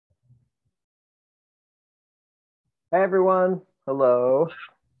Hi everyone. Hello.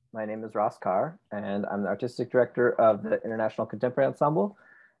 My name is Ross Karre, and I'm the artistic director of the International Contemporary Ensemble.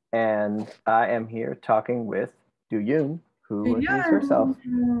 And I am here talking with Du Yun, who will introduce herself.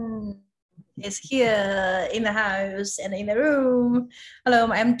 Yun is here in the house and in the room.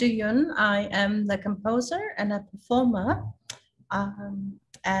 Hello, I'm Du Yun. I am the composer and a performer,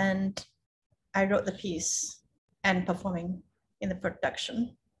 and I wrote the piece and performing in the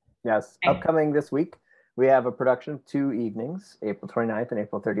production. Yes, upcoming this week, we have a production of 2 evenings, April 29th and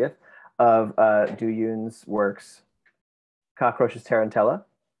April 30th, of Du Yun's works, Cockroach's Tarantella,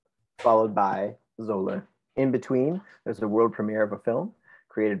 followed by Zolle. In between, there's a world premiere of a film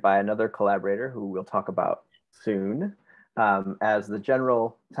created by another collaborator who we'll talk about soon. As the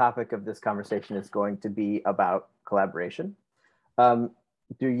general topic of this conversation is going to be about collaboration. Du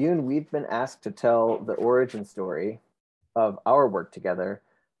Yun, we've been asked to tell the origin story of our work together,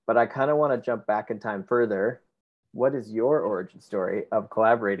 but I kind of want to jump back in time further. What is your origin story of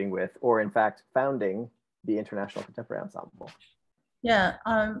collaborating with, or in fact, founding the International Contemporary Ensemble? Yeah,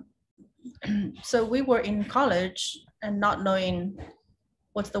 so we were in college and not knowing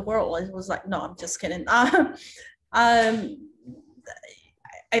what the world was. It was like, no, I'm just kidding. I I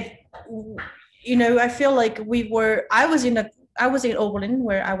feel like I was in Oberlin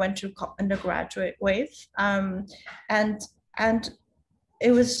where I went to undergraduate with, and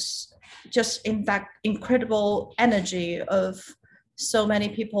it was just in that incredible energy of so many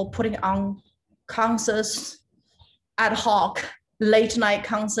people putting on concerts ad hoc late night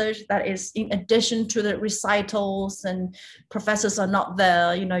concerts that is in addition to the recitals and professors are not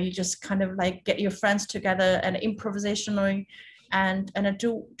there. You just kind of like get your friends together and improvisationally and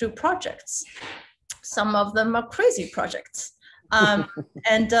do projects. Some of them are crazy projects. And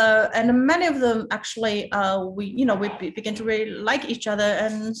many of them actually we began to really like each other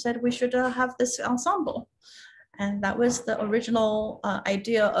and said we should have this ensemble. And that was the original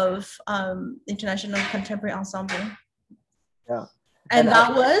idea of International Contemporary Ensemble. Yeah. And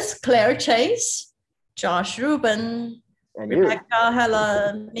that was Claire Chase, Josh Rubin, and Rebecca,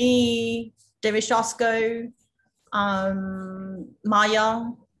 Helen, me, David Shosko, Maya,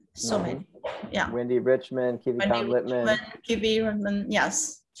 so many. Yeah. Wendy Richmond, Kivi Littman. Kivi Richmond,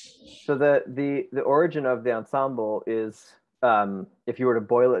 yes. So the origin of the ensemble is, if you were to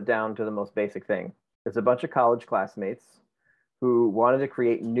boil it down to the most basic thing, it's a bunch of college classmates who wanted to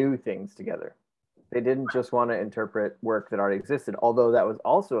create new things together. They didn't just want to interpret work that already existed, although that was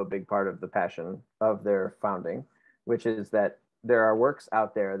also a big part of the passion of their founding, which is that there are works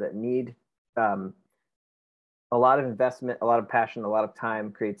out there that need a lot of investment, a lot of passion, a lot of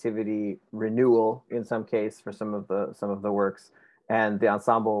time, creativity, renewal in some case for some of the works. And the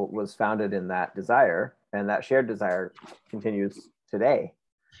ensemble was founded in that desire, and that shared desire continues today.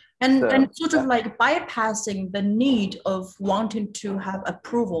 And sort of like bypassing the need of wanting to have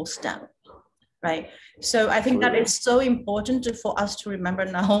approval stamp. Right. So I think that is so important for us to remember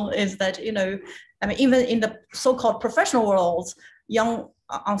now is that, even in the so-called professional world, young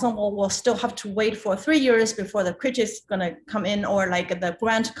ensemble will still have to wait for 3 years before the critics going to come in or like the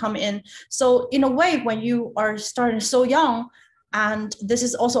grant come in. So in a way, when you are starting so young, and this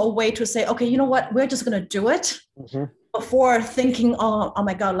is also a way to say, okay, you know what, we're just going to do it before thinking, oh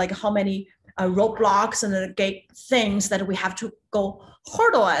my God, like how many roadblocks and the gate things that we have to go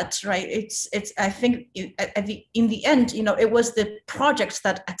hurdle at, right? It's I think in the end, it was the projects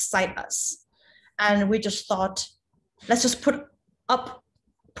that excite us, and we just thought, let's just put up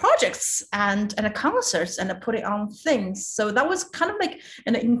projects and concerts and put it on things. So that was kind of like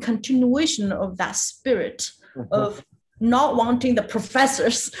in continuation of that spirit of not wanting the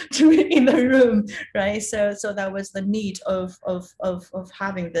professors to be in the room, right? So that was the need of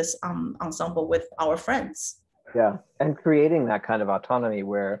having this ensemble with our friends. Yeah, and creating that kind of autonomy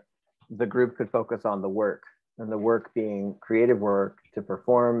where the group could focus on the work, and the work being creative work to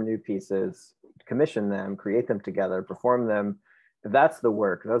perform new pieces, commission them, create them together, perform them. That's the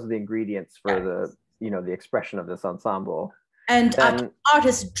work. Those are the ingredients for the expression of this ensemble. And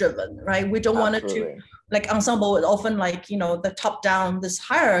artist driven, right? We don't want to like ensemble is often like, the top down, this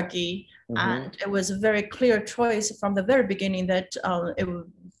hierarchy. And it was a very clear choice from the very beginning that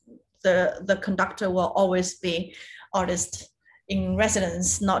the conductor will always be artist in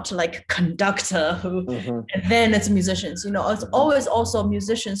residence, not like conductor who, and then it's musicians, it's always also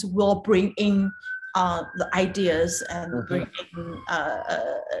musicians will bring in the ideas and bring in,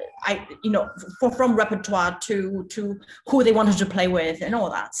 from repertoire to who they wanted to play with and all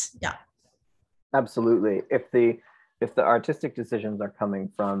that. Yeah, absolutely. If the artistic decisions are coming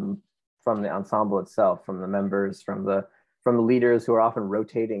from the ensemble itself, from the members, from the from leaders who are often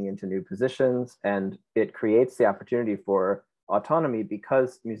rotating into new positions, and it creates the opportunity for autonomy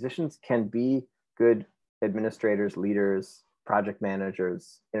because musicians can be good administrators, leaders, project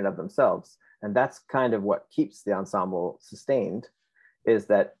managers in and of themselves. And that's kind of what keeps the ensemble sustained, is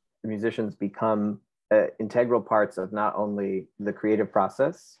that musicians become integral parts of not only the creative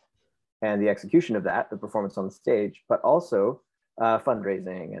process and the execution of that, the performance on the stage, but also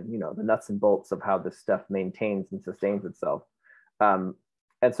fundraising and, you know, the nuts and bolts of how this stuff maintains and sustains itself. And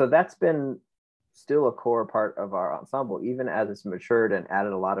so that's been still a core part of our ensemble, even as it's matured and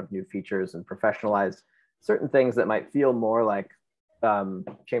added a lot of new features and professionalized certain things that might feel more like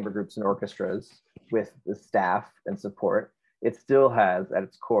chamber groups and orchestras with the staff and support. It still has at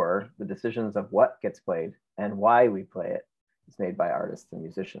its core the decisions of what gets played and why we play it is made by artists and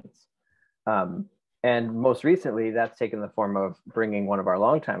musicians. And most recently, that's taken the form of bringing one of our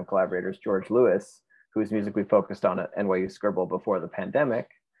longtime collaborators, George Lewis, whose music we focused on at NYU Scribble before the pandemic,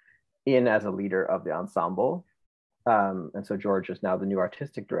 in as a leader of the ensemble. And so George is now the new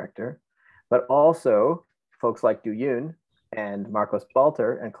artistic director, but also folks like Du Yun and Marcos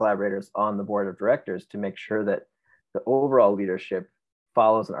Balter and collaborators on the board of directors to make sure that the overall leadership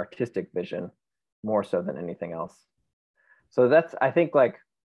follows an artistic vision more so than anything else. So that's, I think, like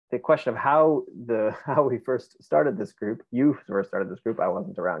the question of how we first started this group. You first started this group. I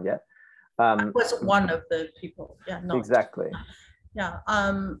wasn't around yet. I was one of the people. Yeah, no. Exactly. Yeah.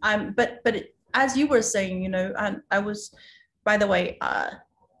 But as you were saying, you know, I was, by the way, I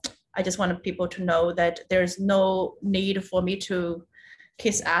just wanted people to know that there's no need for me to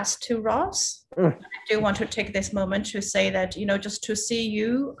kiss ass to Ross. I do want to take this moment to say that, you know, just to see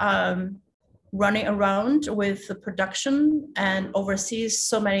you running around with the production and oversees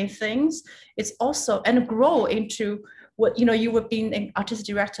so many things, it's also, and grow into what, you know, you were being an artistic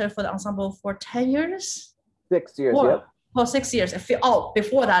director for the ensemble for 10 years? 6 years, yep. Oh, 6 years.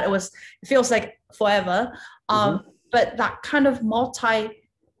 Before that, it feels like forever. But that kind of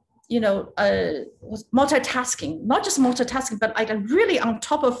multitasking, not just multitasking, but like really on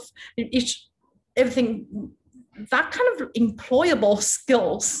top of everything, that kind of employable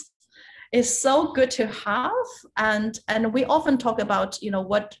skills is so good to have. And we often talk about, you know,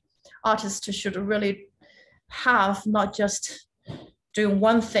 what artists should really have, not just doing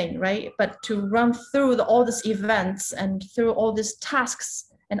one thing, right? But to run through all these events and through all these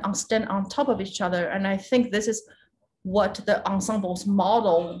tasks and stand on top of each other. And I think this is what the ensemble's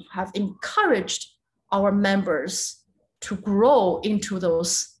model have encouraged our members to grow into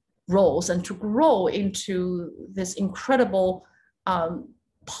those roles and to grow into this incredible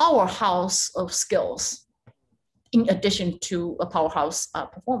powerhouse of skills, in addition to a powerhouse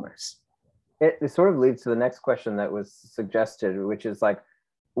performers. It sort of leads to the next question that was suggested, which is like,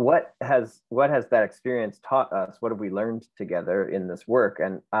 what has that experience taught us? What have we learned together in this work?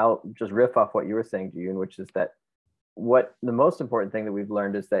 And I'll just riff off what you were saying, Yun, which is that what the most important thing that we've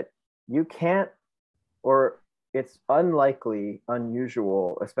learned is that you can't, or it's unlikely,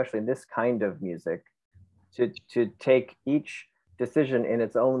 unusual, especially in this kind of music, to take each decision in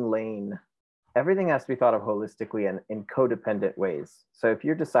its own lane. Everything has to be thought of holistically and in codependent ways. So if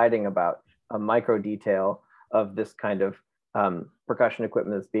you're deciding about a micro detail of this kind of percussion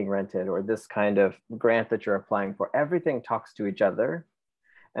equipment that's being rented, or this kind of grant that you're applying for, everything talks to each other.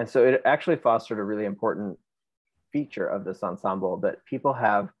 And so it actually fostered a really important feature of this ensemble, that people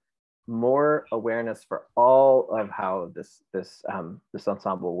have more awareness for all of how this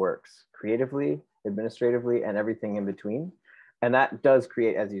ensemble works, creatively, administratively, and everything in between. And that does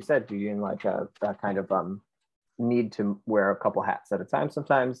create, as you said, doing like a kind of need to wear a couple hats at a time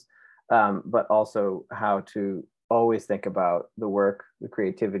sometimes, but also how to always think about the work, the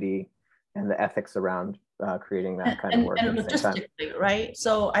creativity, and the ethics around creating that kind of work. And logistically, right?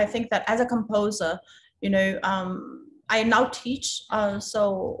 So I think that as a composer, you know, I now teach.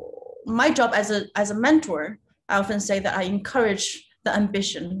 So my job as a mentor, I often say that I encourage the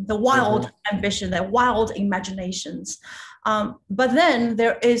ambition, the wild ambition, the wild imaginations. But then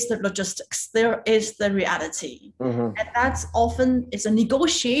there is the logistics, there is the reality. And that's often is a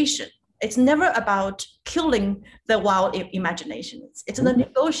negotiation. It's never about killing the wild imaginations. It's a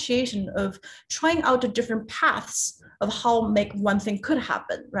negotiation of trying out the different paths of how make one thing could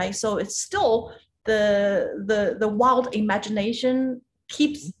happen, right? So it's still the wild imagination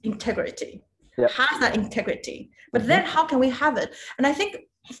keeps integrity, has that integrity. But then how can we have it? And I think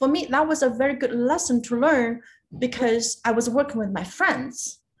for me, that was a very good lesson to learn, because I was working with my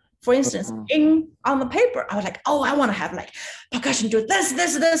friends. For instance, on the paper, I was like, oh, I want to have like percussion do this, and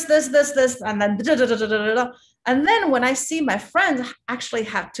then and then when I see my friends actually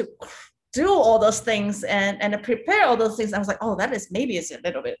have to do all those things and prepare all those things. I was like, oh, that is maybe it's a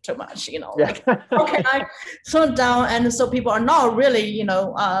little bit too much, like how can I tone down? And so people are not really, you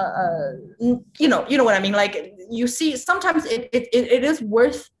know what I mean? Like you see, sometimes it is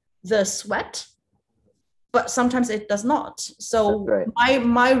worth the sweat, but sometimes it does not. So right.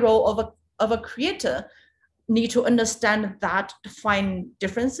 my role of a creator need to understand that, to find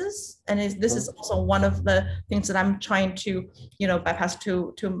differences, and this is also one of the things that I'm trying to bypass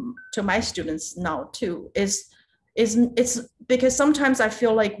to my students now too, is it's because sometimes I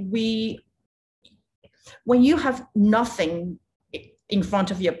feel like when you have nothing in front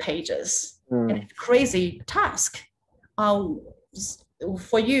of your pages, and it's a crazy task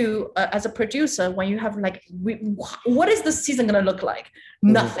for you as a producer, when you have like, what is the season going to look like?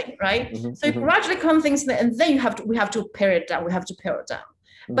 Nothing, right? So you gradually come things, and then we have to pare it down.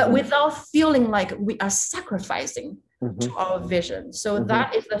 But without feeling like we are sacrificing to our vision. So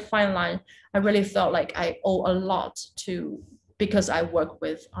that is the fine line. I really felt like I owe a lot to, because I work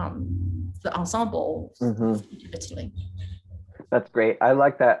with the ensemble in Italy. That's great. I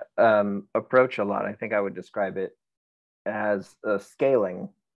like that approach a lot. I think I would describe it as scaling.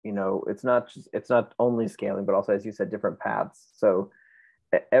 It's not only scaling, but also, as you said, different paths. So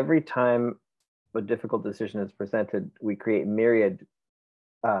every time a difficult decision is presented, we create myriad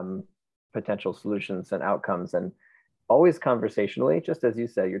potential solutions and outcomes, and always conversationally. Just as you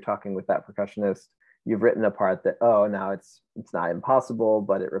said, you're talking with that percussionist, you've written a part that, oh, now it's not impossible,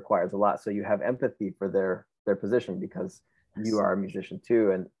 but it requires a lot. So you have empathy for their position, because you are a musician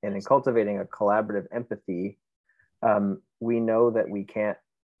too. And in cultivating a collaborative empathy, we know that we can't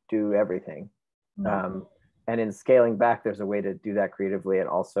do everything. And in scaling back, there's a way to do that creatively and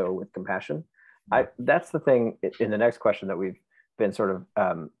also with compassion. That's the thing in the next question that we've been sort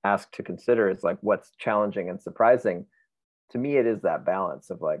of asked to consider, is like, what's challenging and surprising. To me, it is that balance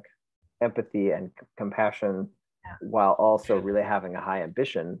of like empathy and compassion, while also really having a high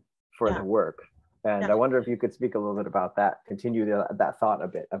ambition for the work. And I wonder if you could speak a little bit about that, continue that thought a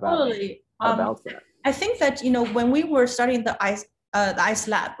bit about totally. How to balance that. I think that, when we were starting the ice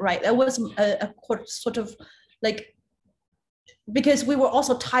lab, right, that was a sort of like, because we were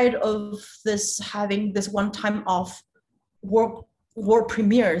also tired of having this one time off world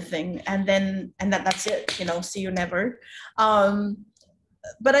premiere thing, and that's it, see you never.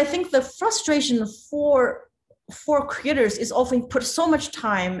 But I think the frustration for creators is often put so much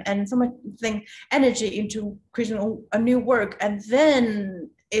time and so much energy into creating a new work, and then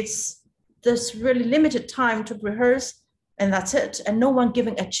it's this really limited time to rehearse, and that's it, and no one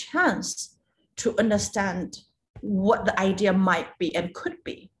giving a chance to understand what the idea might be and could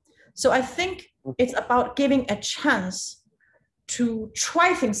be. So I think it's about giving a chance to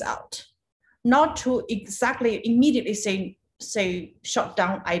try things out, not to exactly immediately say shut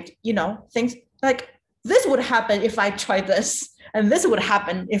down things like, this would happen if I try this, and this would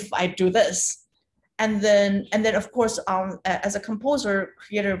happen if I do this. And then of course, as a composer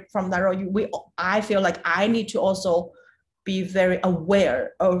creator from that role, I feel like I need to also be very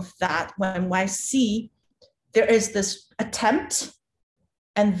aware of that when I see there is this attempt,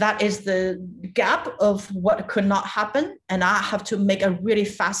 and that is the gap of what could not happen, and I have to make a really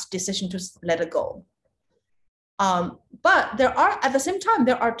fast decision to let it go. But at the same time,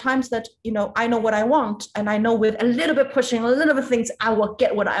 there are times that, I know what I want, and I know with a little bit pushing, a little bit things, I will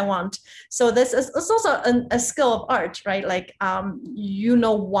get what I want. So this is, it's also a skill of art, right? Like, you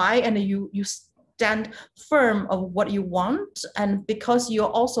know why, and you stand firm of what you want, and because you're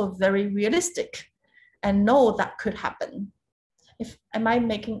also very realistic and know that could happen. Am I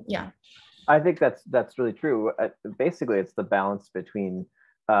making, I think that's really true. Basically, it's the balance between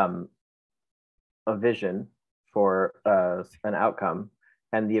a vision for an outcome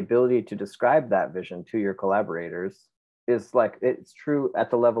and the ability to describe that vision to your collaborators. Is like, it's true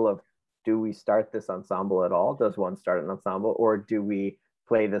at the level of, do we start this ensemble at all? Does one start an ensemble, or do we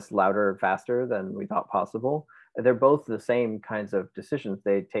play this louder, faster than we thought possible? They're both the same kinds of decisions.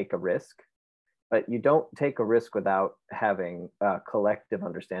 They take a risk, but you don't take a risk without having a collective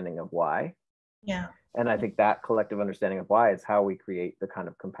understanding of why. Yeah. And I think that collective understanding of why is how we create the kind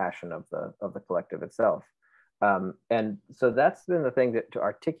of compassion of the collective itself. And so that's been the thing, that to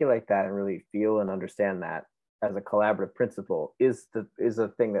articulate that and really feel and understand that as a collaborative principle is a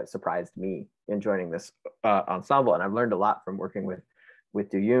thing that surprised me in joining this ensemble. And I've learned a lot from working with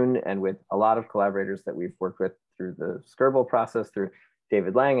Yun and with a lot of collaborators that we've worked with through the Skirball process, through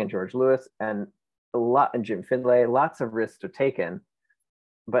David Lang and George Lewis, and Jim Findlay. Lots of risks are taken,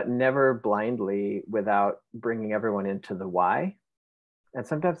 but never blindly, without bringing everyone into the why. And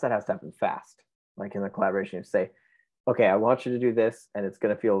sometimes that has to happen fast. Like in the collaboration, you say, okay, I want you to do this, and it's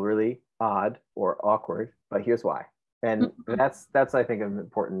going to feel really odd or awkward, but here's why. And that's I think an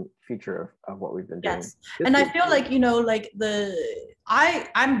important feature of what we've been doing. Yes. And I feel like, like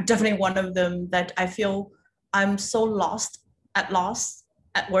I'm definitely one of them that I feel I'm so lost at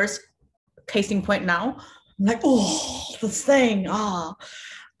worst, case in point now. I'm like, oh, the thing.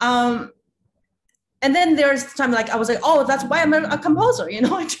 And then there's time like I was like, oh, that's why I'm a composer, I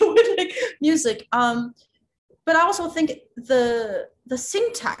do like music. But I also think the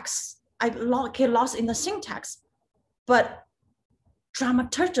syntax, I get lost in the syntax, but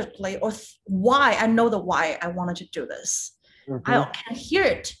dramaturgically or why I know the why I wanted to do this. I can hear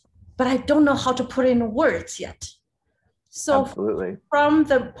it, but I don't know how to put it in words yet. So absolutely, from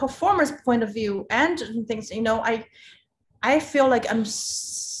the performer's point of view and things, I feel like I'm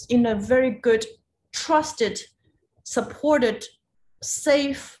in a very good, trusted, supported,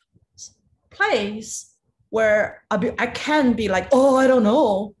 safe place where I can be like, oh, I don't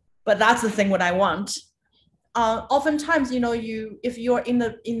know, but that's the thing what I want. Oftentimes, if you're in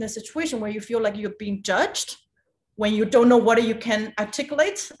a situation where you feel like you're being judged, when you don't know what you can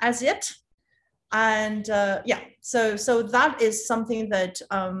articulate as yet, and so that is something that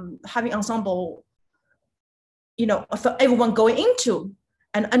having ensemble, for everyone going into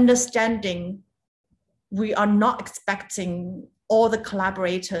and understanding, we are not expecting all the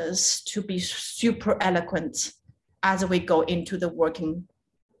collaborators to be super eloquent as we go into the working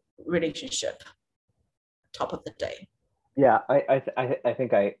relationship. Top of the day. Yeah, I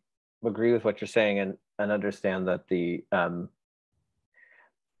think I agree with what you're saying and understand that the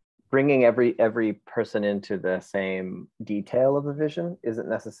bringing every person into the same detail of the vision isn't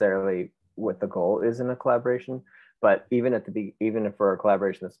necessarily what the goal is in a collaboration. But even if for a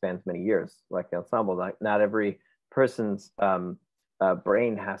collaboration that spans many years, like the ensemble, like not every person's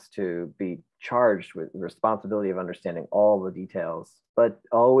brain has to be charged with the responsibility of understanding all the details, but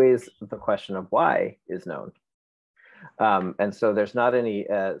always the question of why is known. And so there's not any,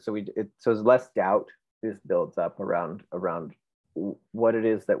 so there's less doubt is builds up around what it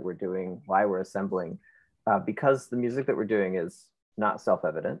is that we're doing, why we're assembling, because the music that we're doing is not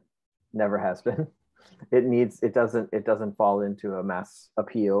self-evident, never has been. It doesn't fall into a mass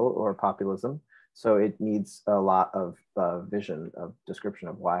appeal or populism. So it needs a lot of vision, of description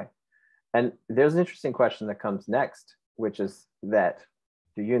of why. And there's an interesting question that comes next, which is that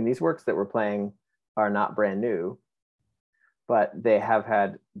these works that we're playing are not brand new, but they have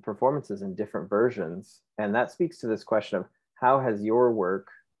had performances in different versions. And that speaks to this question of how has your work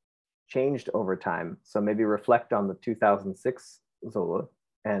changed over time? So maybe reflect on the 2006 Zolle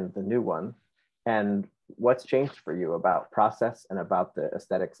and the new one, and what's changed for you about process and about the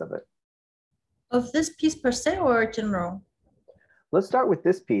aesthetics of it. Of this piece per se or general? Let's start with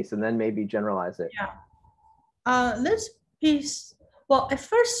this piece and then maybe generalize it. Yeah. This piece, well, I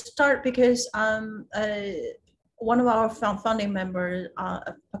first start because one of our founding members,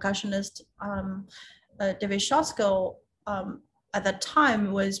 a percussionist, David Shosko, at that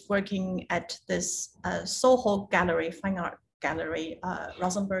time was working at this Soho gallery, fine art gallery,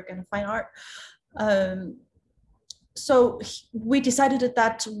 Rosenberg and Fine Art. So we decided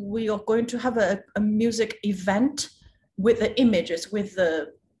that we are going to have a music event with the images, with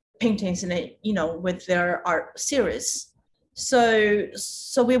the paintings in it, with their art series. So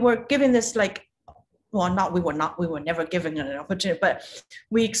we were given this we were never given an opportunity, but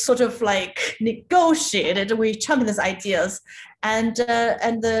we sort of like negotiated, we championed these ideas, and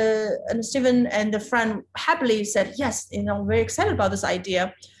Stephen and the friend happily said, yes, very excited about this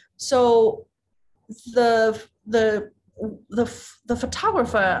idea. So the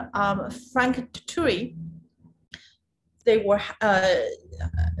photographer, Frank Tuturi, they were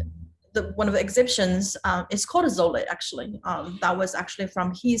one of the exhibitions, it's called Zolle actually. That was actually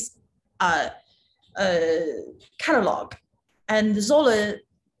from his catalog, and Zolle,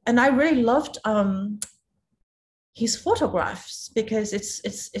 and I really loved his photographs because it's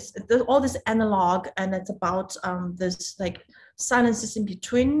all this analog, and it's about this like silences in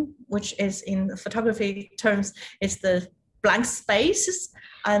between, which is in photography terms, it's the blank spaces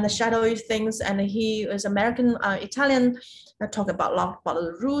and the shadowy things. And he is American, Italian, talk about a lot about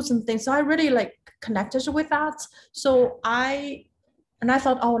the roots and things. So I really like connected with that. So I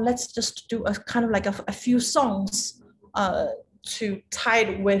thought, oh, let's just do a kind of like a few songs to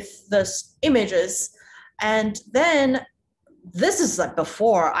tie with these images. And then this is like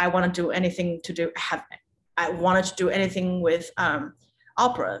before I want to do anything I wanted to do anything with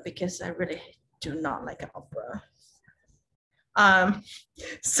opera, because I really do not like opera.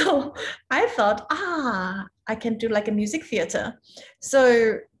 So I thought, I can do like a music theater.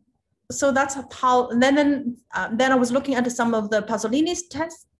 So that's how. And then I was looking at some of the Pasolini's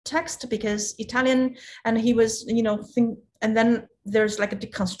text because Italian, and he was, and then there's like a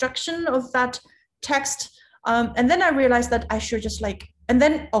deconstruction of that text. And then I realized that I should just and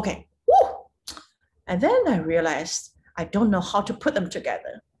then I realized I don't know how to put them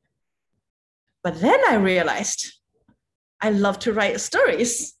together. But then I realized I love to write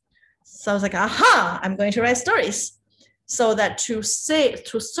stories. So I was like, aha, I'm going to write stories. So that to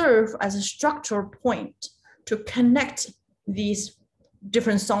serve as a structural point to connect these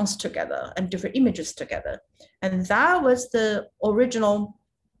different songs together and different images together. And that was the original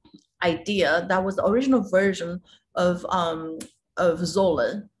idea. That was the original version of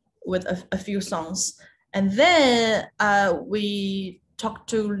Zolle with a few songs. And then we talked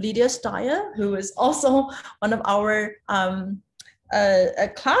to Lydia Steyer, who is also one of our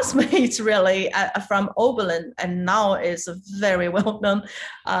classmates really from Oberlin, and now is a very well-known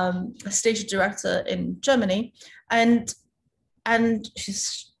stage director in Germany. And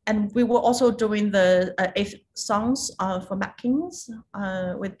we were also doing the 8 songs for Matt Kings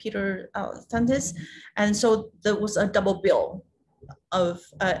with Peter Sandis. And so there was a double bill of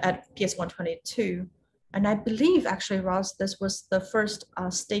at PS 122. And I believe actually, Ross, this was the first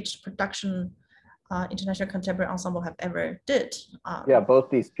staged production International Contemporary Ensemble have ever did. Yeah, both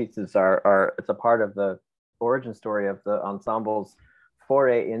these pieces are it's a part of the origin story of the ensemble's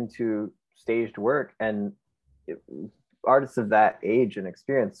foray into staged work, and artists of that age and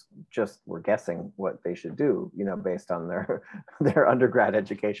experience just were guessing what they should do, based on their undergrad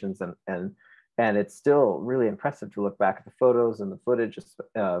educations, and it's still really impressive to look back at the photos and the footage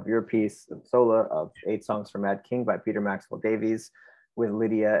of your piece, Zolle, of 8 songs for Mad King by Peter Maxwell Davies, with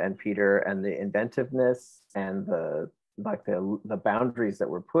Lydia and Peter, and the inventiveness and the boundaries that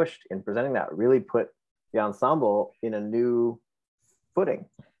were pushed in presenting that really put the ensemble in a new footing,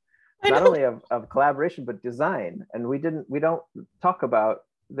 not only of collaboration, but design. And we don't talk about,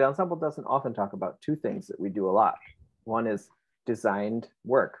 the ensemble doesn't often talk about 2 things that we do a lot. One is designed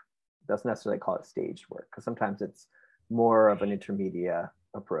work. It doesn't necessarily call it staged work, because sometimes it's more of an intermediate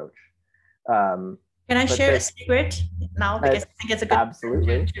approach. Can I share a secret now? Because I think it's a good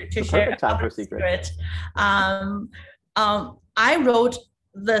absolutely to share time for a secret. I wrote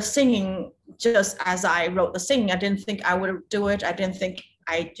the singing just as I wrote the singing. I didn't think I would do it. I didn't think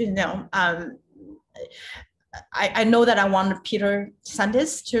I didn't know. I know that I wanted Peter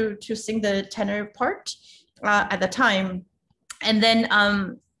Sandis to sing the tenor part at the time, and then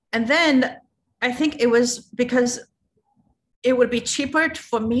I think it was because it would be cheaper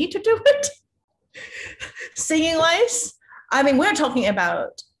for me to do it. Singing wise, I mean, we're talking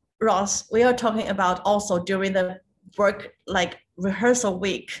about, Ross, we are talking about also during the work, rehearsal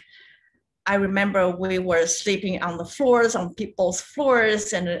week. I remember we were sleeping on the floors, on people's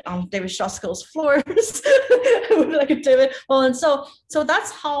floors, and on David Shosko's floors, David. Well, and so that's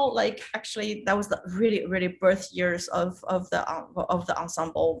how actually that was the really, really birth years of the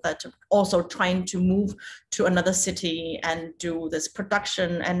ensemble, that also trying to move to another city and do this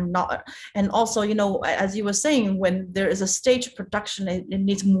production, and also as you were saying, when there is a stage production, it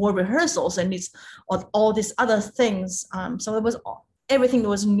needs more rehearsals and needs all these other things. So it was everything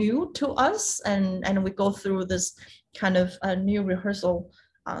was new to us, and we go through this kind of new rehearsal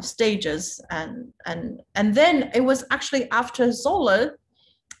stages, and then it was actually after Zolle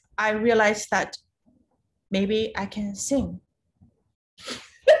I realized that maybe I can sing.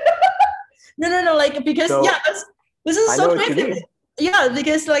 no, because so, this is so crazy. Yeah,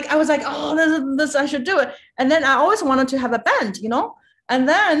 because I was like, oh, this I should do it, and then I always wanted to have a band,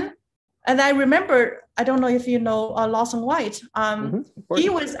 and I remember, I don't know if you know Lawson White. He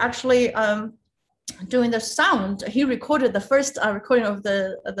was actually doing the sound. He recorded the first recording of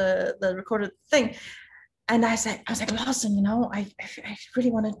the recorded thing. And I was like, Lawson, I really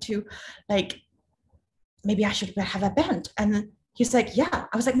wanted to, maybe I should have a band. And he's like, yeah.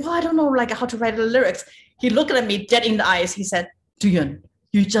 I was like, well, I don't know how to write the lyrics. He looked at me dead in the eyes. He said, Yun,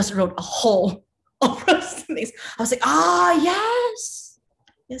 you just wrote a whole opera things. I was like, yes.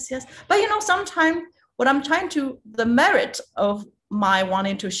 Yes. But sometimes what I'm trying to, the merit of my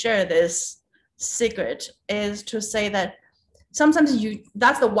wanting to share this secret is to say that sometimes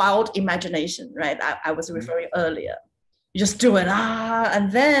that's the wild imagination, right? I was referring earlier. You just do it,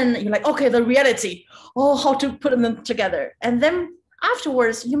 and then you're like, okay, the reality, how to put them together. And then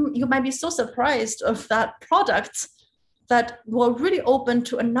afterwards, you might be so surprised of that product that will really open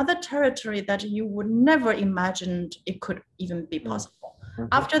to another territory that you would never imagined it could even be possible.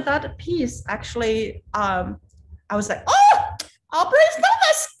 After that piece, actually, I was like, opera is not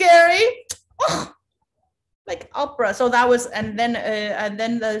that scary. Opera. So that was, and then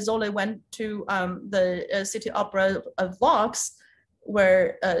the Zolle went to the City Opera of Vox,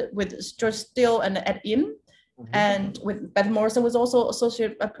 where with George Steele and Ed Im, and with Beth Morrison was also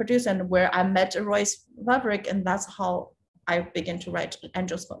associate producer, and where I met Royce Maverick, and that's how I began to write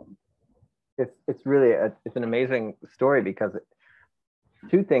Angel's Phone. It's really it's an amazing story, because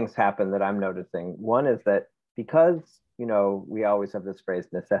two things happen that I'm noticing. One is that because, you know, we always have this phrase,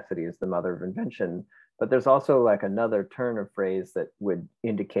 necessity is the mother of invention, but there's also like another turn of phrase that would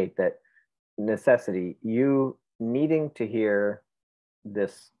indicate that necessity, you needing to hear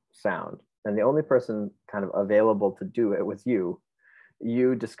this sound, and the only person kind of available to do it was you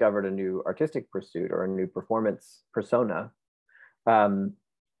discovered a new artistic pursuit or a new performance persona. And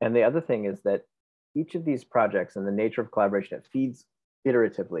the other thing is that each of these projects and the nature of collaboration, it feeds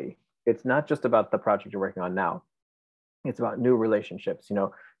iteratively. It's not just about the project you're working on now. It's about new relationships, you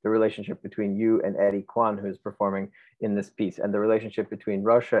know, the relationship between you and Eddie Kwan, who's performing in this piece, and the relationship between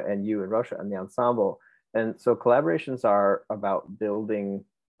Rosha and you and Rosha and the ensemble. And so collaborations are about building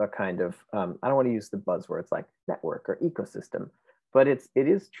a kind of, I don't want to use the buzzwords like network or ecosystem, but it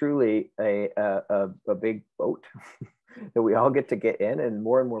is truly a big boat that we all get to get in, and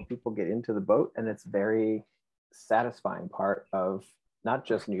more people get into the boat. And it's very satisfying part of not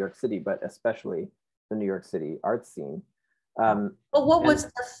just New York City, but especially the New York City art scene. But what was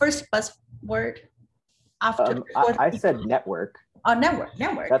the first buzzword after? I said network. Oh,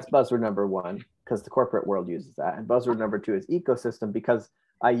 network. That's buzzword number one, because the corporate world uses that. And buzzword number two is ecosystem, because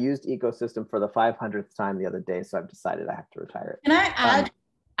I used ecosystem for the 500th time the other day, so I've decided I have to retire it. Can I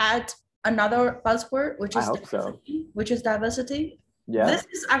add another buzzword, which is diversity? Which is diversity. Yeah. This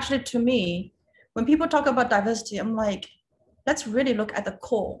is actually, to me, when people talk about diversity, I'm like, let's really look at the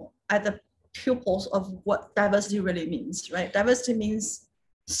core, at the pupils of what diversity really means, right? Diversity means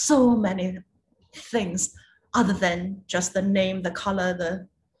so many things other than just the name, the color,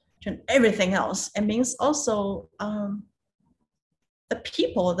 everything else. It means also the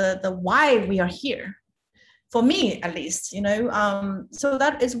people, the why we are here. For me, at least, you know. So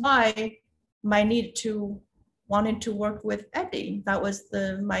that is why my need to wanting to work with Eddie. That was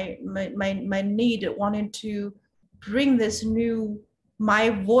my need, wanting to bring this new my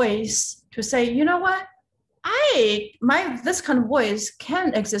voice to say, you know what, this kind of voice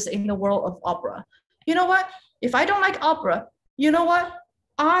can exist in the world of opera. You know what? If I don't like opera, you know what?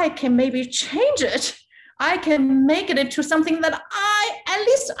 I can maybe change it. I can make it into something that I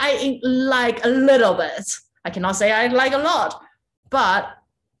like a little bit. I cannot say I like a lot, but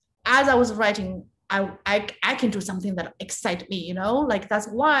as I was writing, I can do something that excites me, you know? Like, that's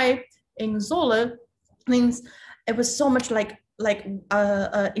why in Zolle, things, it was so much like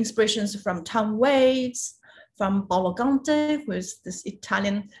inspirations from Tom Waits, from Paolo Conte, who is this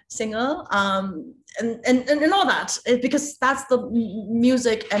Italian singer, and all that, because that's the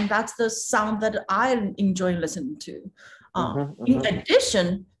music and that's the sound that I enjoy listening to. In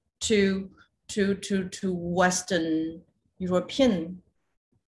addition to Western European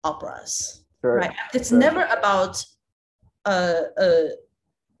operas, right? It's never about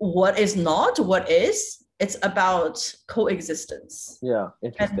what is not, what is. It's about coexistence. Yeah,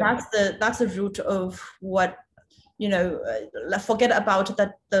 interesting. And that's the root of what, you know. Forget about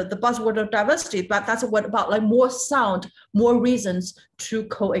the buzzword of diversity, but that's what about like more sound, more reasons to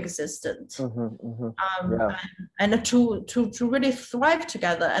coexistence, and to really thrive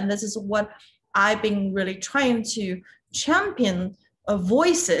together. And this is what I've been really trying to champion.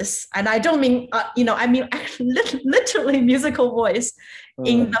 Voices, and I don't mean I mean actually literally musical voice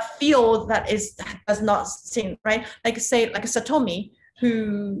in the field that does not sing, right? Like Satomi,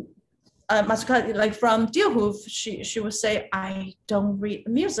 who like from Deerhoof, she would say, I don't read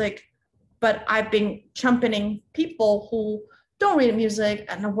music, but I've been championing people who don't read music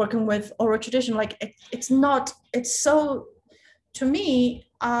and are working with oral tradition. Like it's so, to me,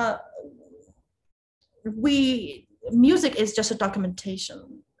 music is just a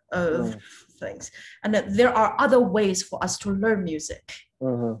documentation of things, and that there are other ways for us to learn music.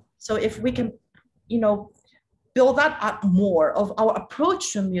 So if we can, build that up more of our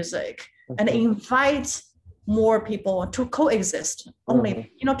approach to music and invite more people to coexist,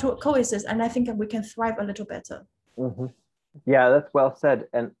 to coexist, and I think we can thrive a little better. Yeah, that's well said.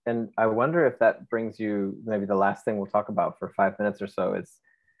 And I wonder if that brings you, maybe the last thing we'll talk about for 5 minutes or so is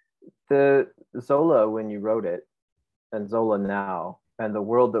the Zolle when you wrote it, and Zolle now, and the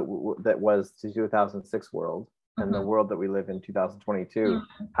world that was the 2006 world, and the world that we live in 2022.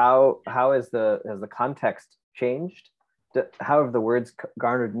 How has the context changed? How have the words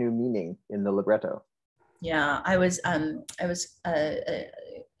garnered new meaning in the libretto? Yeah, I was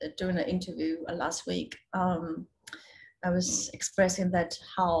doing an interview last week. I was expressing that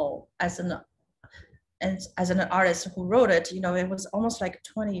how and as an artist who wrote it, it was almost like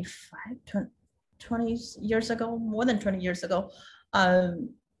 20 years ago, more than 20 years ago.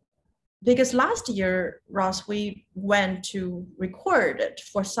 Because last year, Ross, we went to record it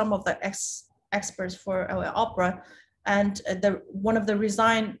for some of the experts for our opera, and one of the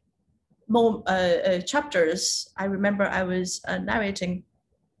resign chapters, I remember I was narrating.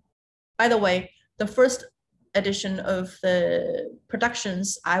 By the way, the first edition of the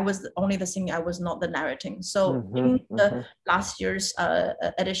productions, I was only the singer, I was not the narrating. So in the last year's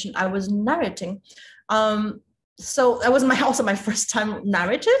edition, I was narrating. So that was also my first time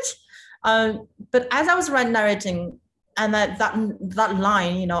narrated. But as I was narrating, and that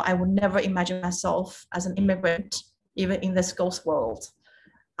line, I would never imagine myself as an immigrant, even in this ghost world.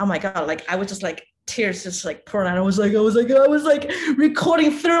 Oh my God, like I was just like tears just like pouring out. I was like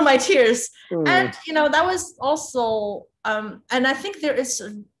recording through my tears. And that was also and I think there is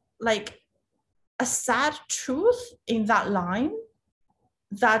like a sad truth in that line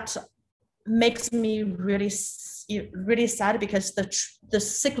that makes me really, really sad, because the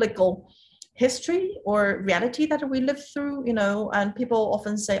cyclical history or reality that we live through, and people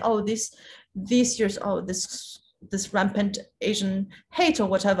often say, oh, these years, oh, this rampant Asian hate or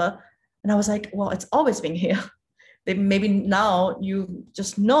whatever. And I was like, well, it's always been here. Maybe now you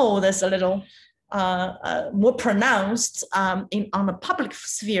just know there's a little more pronounced on the public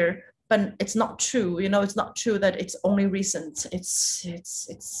sphere, but it's not true. It's not true that it's only recent. It's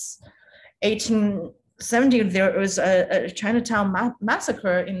 1870. There was a Chinatown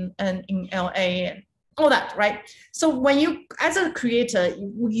massacre in LA and all that, right? So when you, as a creator,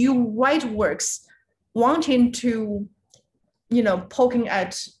 you write works wanting to, poking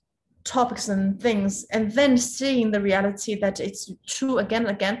at topics and things, and then seeing the reality that it's true again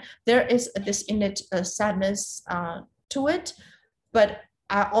and again, there is this innate sadness to it. But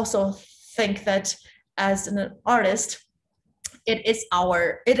I also think that as an artist, it is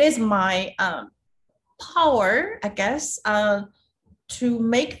my power, I guess, to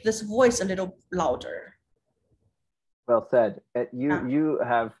make this voice a little louder. Well said. You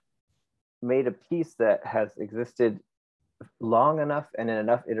have made a piece that has existed long enough and in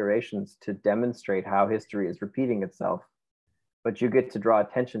enough iterations to demonstrate how history is repeating itself, but you get to draw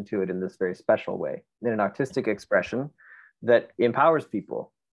attention to it in this very special way, in an artistic expression that empowers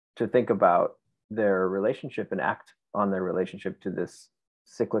people to think about their relationship and act on their relationship to this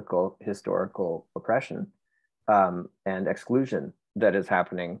cyclical historical oppression and exclusion that is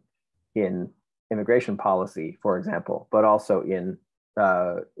happening in immigration policy, for example, but also in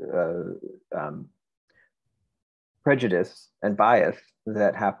prejudice and bias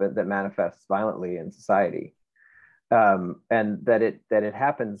that manifests violently in society, and that it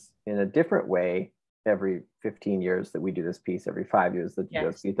happens in a different way every 15 years that we do this piece, every 5 years that we do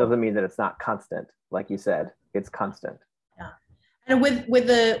this piece. It doesn't mean that it's not constant, like you said, it's constant. Yeah, and with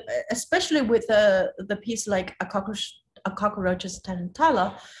the, especially with the piece like a cockroach's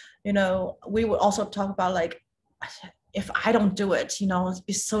Tarantella, we would also talk about, like, if I don't do it, it'd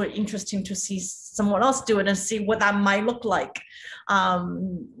be so interesting to see someone else do it and see what that might look like.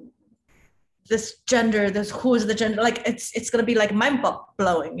 This gender, who's the gender, like it's gonna be like mind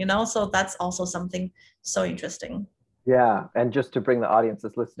blowing, so that's also something so interesting. Yeah, and just to bring the audience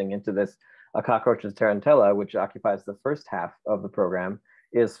that's listening into this, A Cockroach's Tarantella, which occupies the first half of the program,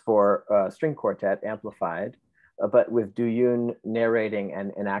 is for string quartet amplified, but with Du Yun narrating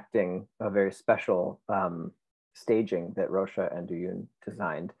and enacting a very special staging that Rosha and Du Yun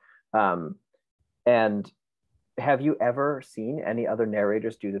designed. And have you ever seen any other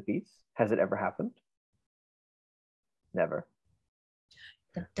narrators do the piece? Has it ever happened? Never.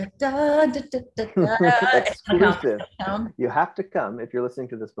 Exclusive. You have to come. If you're listening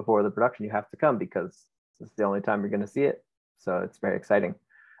to this before the production, you have to come, because this is the only time you're going to see it. So it's very exciting.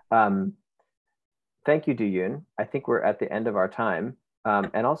 Thank you, Du Yun. I think we're at the end of our time.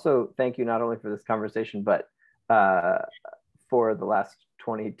 And also thank you not only for this conversation, but for the last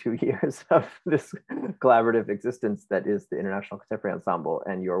 22 years of this collaborative existence that is the International Contemporary Ensemble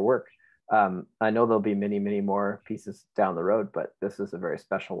and your work. I know there'll be many, many more pieces down the road, but this is a very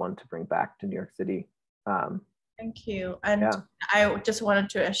special one to bring back to New York City. Thank you. And yeah. I just wanted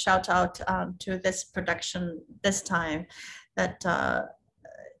to shout out to this production this time that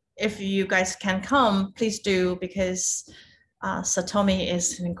if you guys can come, please do, because Satomi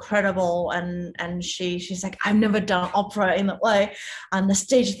is incredible, and she's like, I've never done opera in that way, and the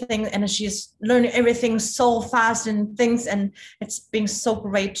stage thing, and she's learning everything so fast and things, and it's been so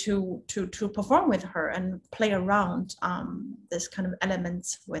great to perform with her and play around this kind of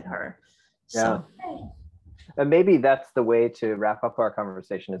elements with her. So, yeah. And maybe that's the way to wrap up our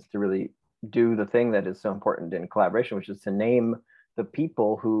conversation, is to really do the thing that is so important in collaboration, which is to name the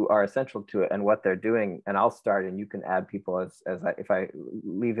people who are essential to it and what they're doing. And I'll start, and you can add people if I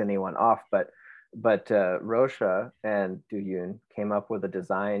leave anyone off. But Rosha and Du Yun came up with a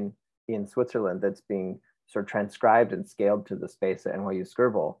design in Switzerland that's being sort of transcribed and scaled to the space at NYU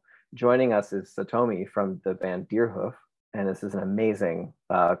Skirball. Joining us is Satomi from the band Deerhoof, and this is an amazing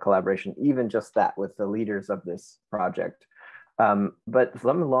collaboration, even just that with the leaders of this project. But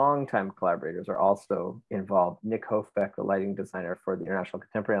some longtime collaborators are also involved. Nick Hofbeck, the lighting designer for the International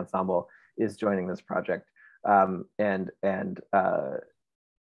Contemporary Ensemble, is joining this project. And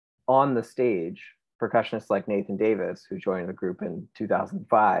on the stage, percussionists like Nathan Davis, who joined the group in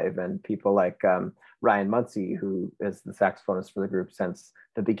 2005, and people like Ryan Muncie, who is the saxophonist for the group since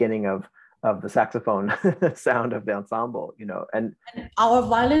the beginning of the saxophone sound of the ensemble, you know. And our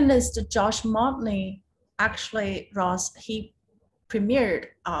violinist, Josh Motley, actually, Ross, he premiered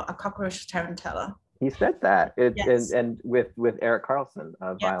a Cockroach Tarantella. He said that. Yes. And with Eric Carlson,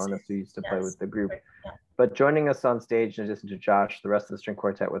 a violinist who used to play with the group. Yeah. But joining us on stage, in addition to Josh, the rest of the string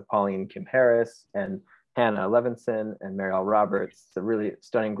quartet with Pauline Kim Harris and Hannah Levinson and Marielle Roberts. It's a really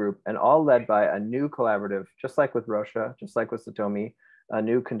stunning group, and all led by a new collaborative, just like with Rosha, just like with Satomi, a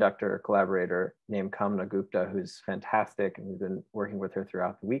new conductor collaborator named Kamna Gupta, who's fantastic, and we've been working with her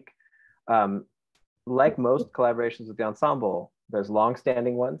throughout the week. Like most collaborations with the ensemble, there's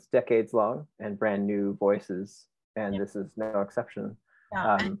long-standing ones, decades long, and brand new voices, and this is no exception.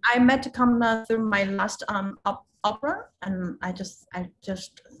 Yeah, and I met Kamna through my last opera, and I just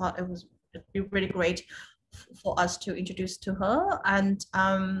thought it'd be really great for us to introduce to her. And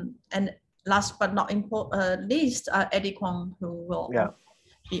last but not least, Eddie Kwong, who will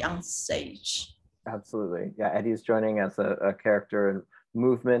be on stage. Absolutely, yeah. Eddie's joining as a character in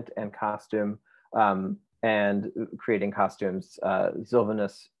movement and costume, and creating costumes.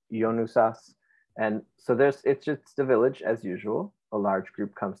 Zilvanus Yonusas, and so it's just the village as usual. A large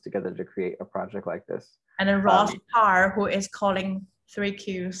group comes together to create a project like this. And then Ross Karre, who is calling 3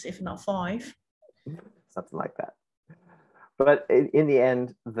 Qs, if not 5. Something like that. But in the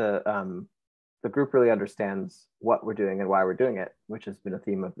end, the group really understands what we're doing and why we're doing it, which has been a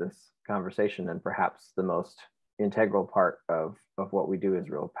theme of this conversation, and perhaps the most integral part of what we do is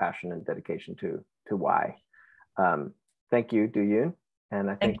real passion and dedication to why. Thank you, Du Yun.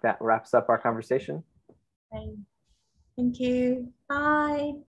 And I think that wraps up our conversation. Thank you. Bye.